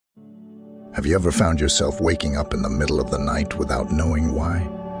Have you ever found yourself waking up in the middle of the night without knowing why?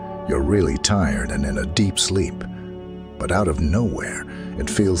 You're really tired and in a deep sleep, but out of nowhere, it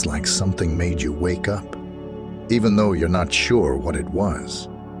feels like something made you wake up, even though you're not sure what it was.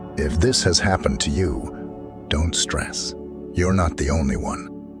 If this has happened to you, don't stress. You're not the only one.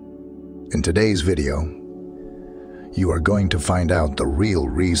 In today's video, you are going to find out the real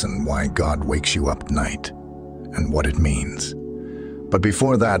reason why God wakes you up at night and what it means. But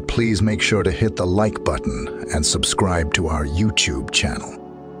before that, please make sure to hit the like button and subscribe to our YouTube channel.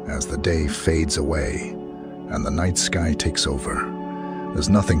 As the day fades away and the night sky takes over, there's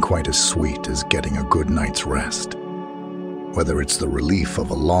nothing quite as sweet as getting a good night's rest. Whether it's the relief of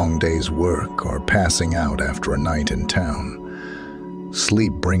a long day's work or passing out after a night in town,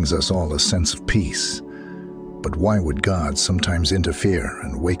 sleep brings us all a sense of peace. But why would God sometimes interfere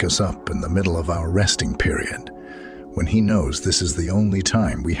and wake us up in the middle of our resting period, when He knows this is the only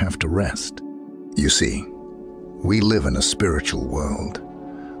time we have to rest? You see, we live in a spiritual world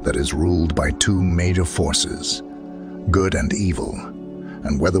that is ruled by two major forces, good and evil,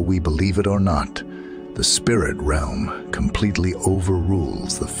 and whether we believe it or not, the spirit realm completely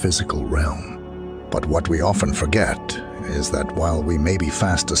overrules the physical realm. But what we often forget is that while we may be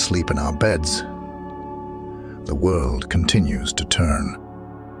fast asleep in our beds, the world continues to turn.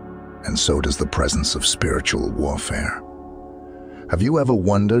 And so does the presence of spiritual warfare. Have you ever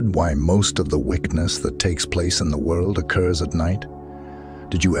wondered why most of the wickedness that takes place in the world occurs at night?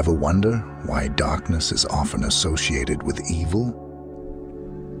 Did you ever wonder why darkness is often associated with evil?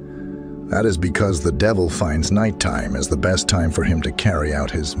 That is because the devil finds nighttime as the best time for him to carry out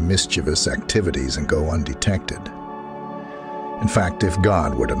his mischievous activities and go undetected. In fact, if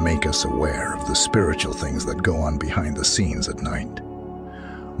God were to make us aware of the spiritual things that go on behind the scenes at night,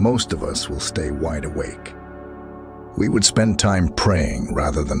 most of us will stay wide awake. We would spend time praying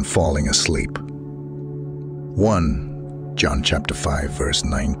rather than falling asleep. 1 John chapter 5 verse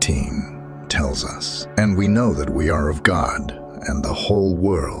 19 tells us, "And we know that we are of God, and the whole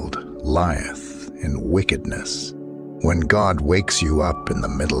world lieth in wickedness." When God wakes you up in the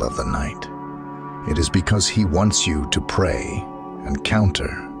middle of the night, it is because He wants you to pray and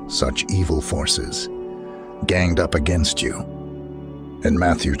counter such evil forces ganged up against you. In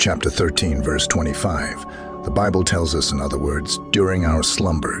Matthew chapter 13 verse 25, the Bible tells us, in other words, during our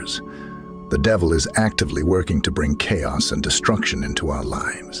slumbers, the devil is actively working to bring chaos and destruction into our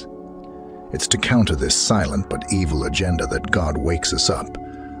lives. It's to counter this silent but evil agenda that God wakes us up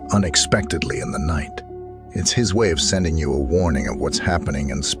unexpectedly in the night. It's His way of sending you a warning of what's happening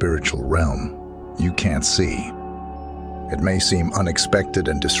in the spiritual realm you can't see. It may seem unexpected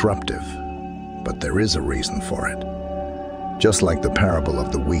and disruptive, but there is a reason for it. Just like the parable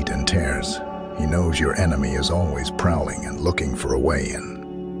of the wheat and tares, He knows your enemy is always prowling and looking for a way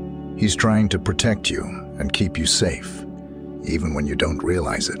in. He's trying to protect you and keep you safe, even when you don't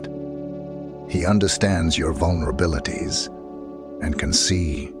realize it. He understands your vulnerabilities and can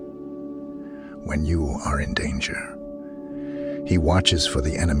see when you are in danger. He watches for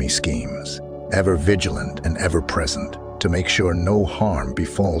the enemy schemes, ever vigilant and ever present, to make sure no harm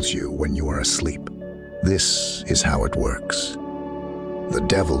befalls you when you are asleep. This is how it works. The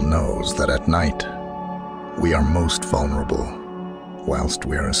devil knows that at night we are most vulnerable whilst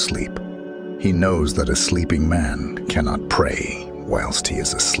we are asleep. He knows that a sleeping man cannot pray whilst he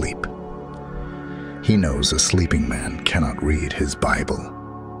is asleep. He knows a sleeping man cannot read his Bible.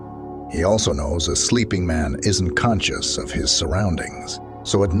 He also knows a sleeping man isn't conscious of his surroundings.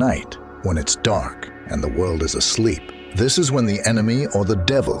 So at night, when it's dark and the world is asleep, this is when the enemy or the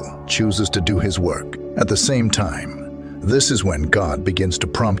devil chooses to do his work. At the same time, this is when God begins to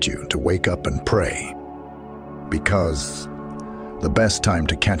prompt you to wake up and pray. Because the best time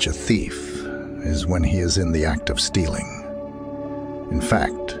to catch a thief is when he is in the act of stealing. In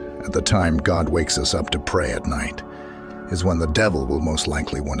fact, at the time God wakes us up to pray at night is when the devil will most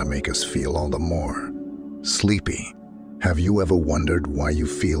likely want to make us feel all the more sleepy. Have you ever wondered why you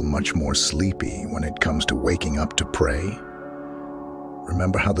feel much more sleepy when it comes to waking up to pray?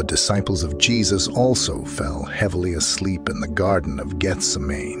 Remember how the disciples of Jesus also fell heavily asleep in the Garden of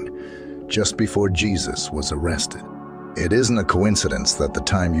Gethsemane just before Jesus was arrested. It isn't a coincidence that the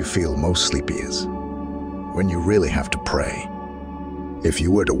time you feel most sleepy is when you really have to pray. If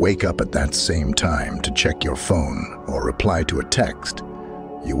you were to wake up at that same time to check your phone or reply to a text,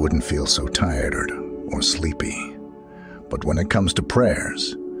 you wouldn't feel so tired or sleepy. But when it comes to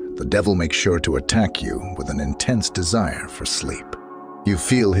prayers, the devil makes sure to attack you with an intense desire for sleep. You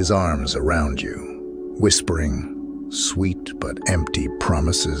feel his arms around you, whispering sweet but empty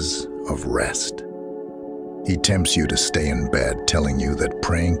promises of rest. He tempts you to stay in bed, telling you that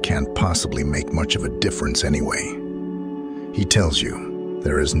praying can't possibly make much of a difference anyway. He tells you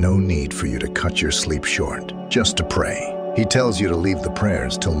there is no need for you to cut your sleep short just to pray. He tells you to leave the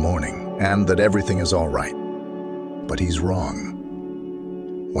prayers till morning and that everything is all right. But he's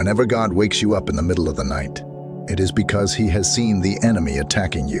wrong. Whenever God wakes you up in the middle of the night, it is because he has seen the enemy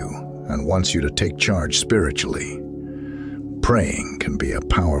attacking you and wants you to take charge spiritually. Praying can be a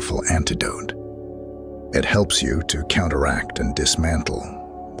powerful antidote. It helps you to counteract and dismantle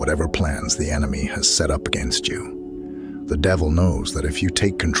whatever plans the enemy has set up against you. The devil knows that if you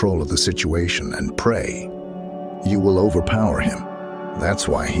take control of the situation and pray, you will overpower him. That's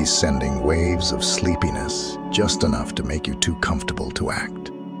why he's sending waves of sleepiness, just enough to make you too comfortable to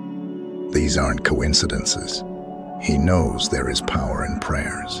act. These aren't coincidences. He knows there is power in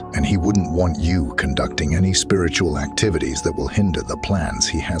prayers, and he wouldn't want you conducting any spiritual activities that will hinder the plans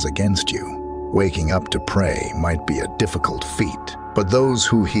he has against you. Waking up to pray might be a difficult feat, but those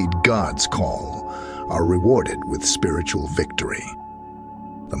who heed God's call are rewarded with spiritual victory.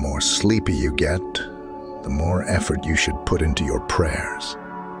 The more sleepy you get, the more effort you should put into your prayers.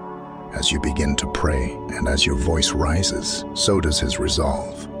 As you begin to pray and as your voice rises, so does his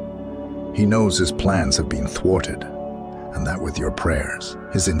resolve. He knows his plans have been thwarted, and that with your prayers,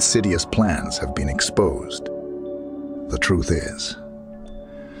 his insidious plans have been exposed. The truth is,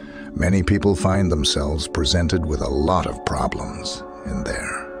 many people find themselves presented with a lot of problems in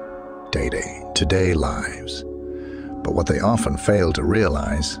their day-to-day lives. But what they often fail to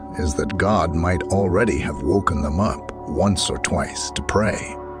realize is that God might already have woken them up once or twice to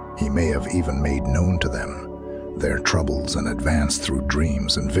pray. He may have even made known to them their troubles and advanced through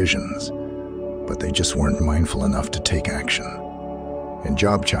dreams and visions, but they just weren't mindful enough to take action. In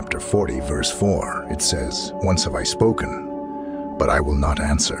Job chapter 40, verse 4, it says, "Once have I spoken, but I will not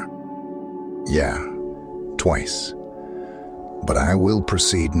answer. Yeah, twice, but I will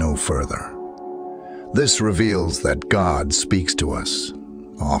proceed no further." This reveals that God speaks to us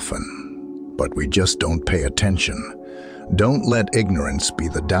often, but we just don't pay attention. Don't let ignorance be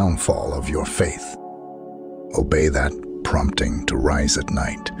the downfall of your faith. Obey that prompting to rise at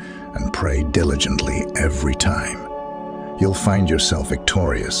night and pray diligently every time. You'll find yourself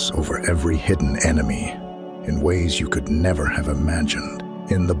victorious over every hidden enemy in ways you could never have imagined.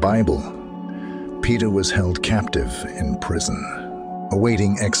 In the Bible, Peter was held captive in prison,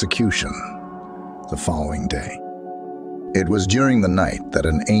 awaiting execution the following day. It was during the night that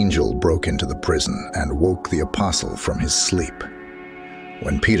an angel broke into the prison and woke the apostle from his sleep.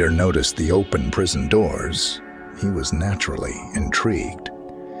 When Peter noticed the open prison doors, he was naturally intrigued.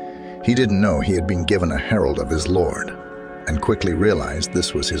 He didn't know he had been given a herald of his Lord, and quickly realized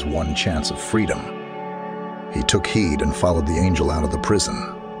this was his one chance of freedom. He took heed and followed the angel out of the prison,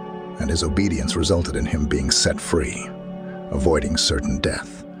 and his obedience resulted in him being set free, avoiding certain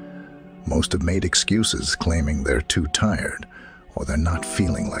death. Most have made excuses, claiming they're too tired or they're not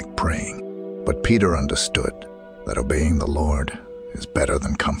feeling like praying. But Peter understood that obeying the Lord is better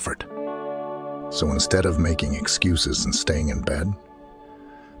than comfort. So instead of making excuses and staying in bed,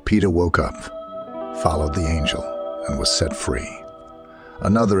 Peter woke up, followed the angel, and was set free.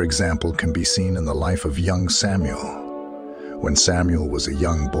 Another example can be seen in the life of young Samuel. When Samuel was a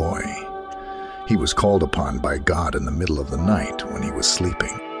young boy, he was called upon by God in the middle of the night when he was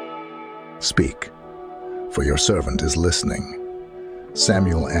sleeping. "Speak, for your servant is listening."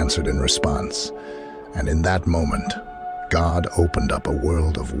 Samuel answered in response, and in that moment, God opened up a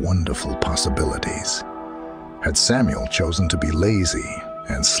world of wonderful possibilities. Had Samuel chosen to be lazy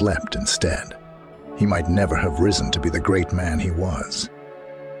and slept instead, he might never have risen to be the great man he was.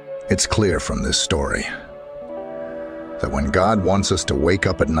 It's clear from this story that when God wants us to wake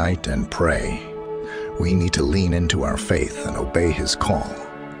up at night and pray, we need to lean into our faith and obey his call.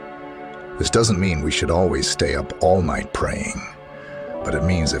 This doesn't mean we should always stay up all night praying, but it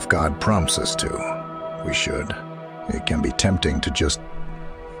means if God prompts us to, we should. It can be tempting to just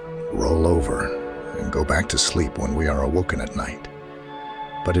roll over and go back to sleep when we are awoken at night.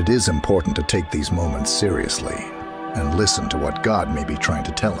 But it is important to take these moments seriously and listen to what God may be trying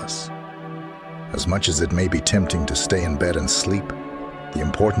to tell us. As much as it may be tempting to stay in bed and sleep, the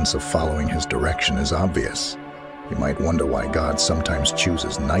importance of following his direction is obvious. You might wonder why God sometimes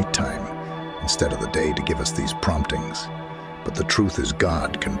chooses nighttime instead of the day to give us these promptings. But the truth is,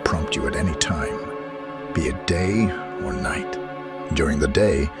 God can prompt you at any time, be it day or night. During the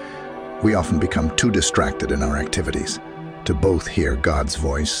day, we often become too distracted in our activities to both hear God's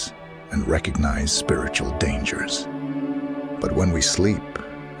voice and recognize spiritual dangers. But when we sleep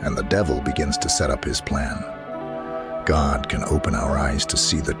and the devil begins to set up his plan, God can open our eyes to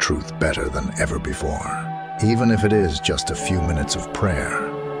see the truth better than ever before. Even if it is just a few minutes of prayer,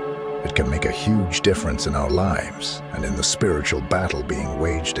 it can make a huge difference in our lives and in the spiritual battle being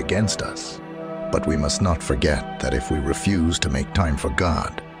waged against us. But we must not forget that if we refuse to make time for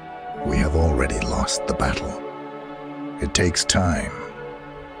God, we have already lost the battle. It takes time,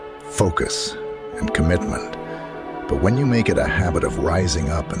 focus, and commitment. But when you make it a habit of rising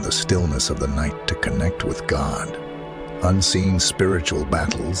up in the stillness of the night to connect with God, unseen spiritual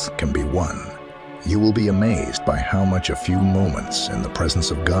battles can be won. You will be amazed by how much a few moments in the presence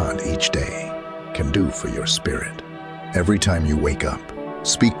of God each day can do for your spirit. Every time you wake up,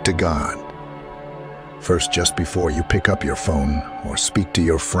 speak to God. First, just before you pick up your phone or speak to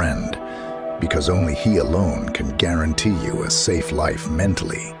your friend, because only He alone can guarantee you a safe life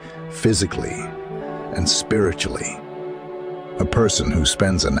mentally, physically, and spiritually. A person who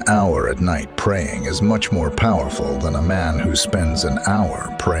spends an hour at night praying is much more powerful than a man who spends an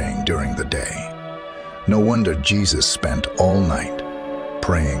hour praying during the day. No wonder Jesus spent all night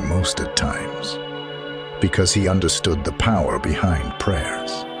praying most at times, because He understood the power behind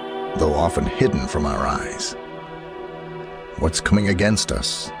prayers, though often hidden from our eyes. What's coming against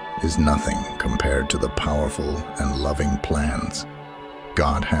us is nothing compared to the powerful and loving plans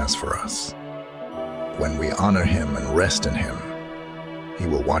God has for us. When we honor Him and rest in Him, He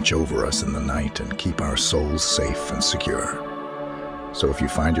will watch over us in the night and keep our souls safe and secure. So if you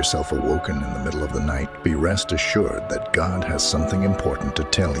find yourself awoken in the middle of the night, be rest assured that God has something important to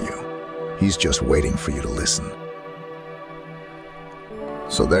tell you. He's just waiting for you to listen.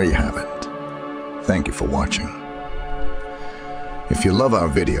 So there you have it. Thank you for watching. If you love our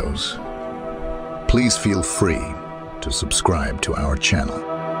videos, please feel free to subscribe to our channel.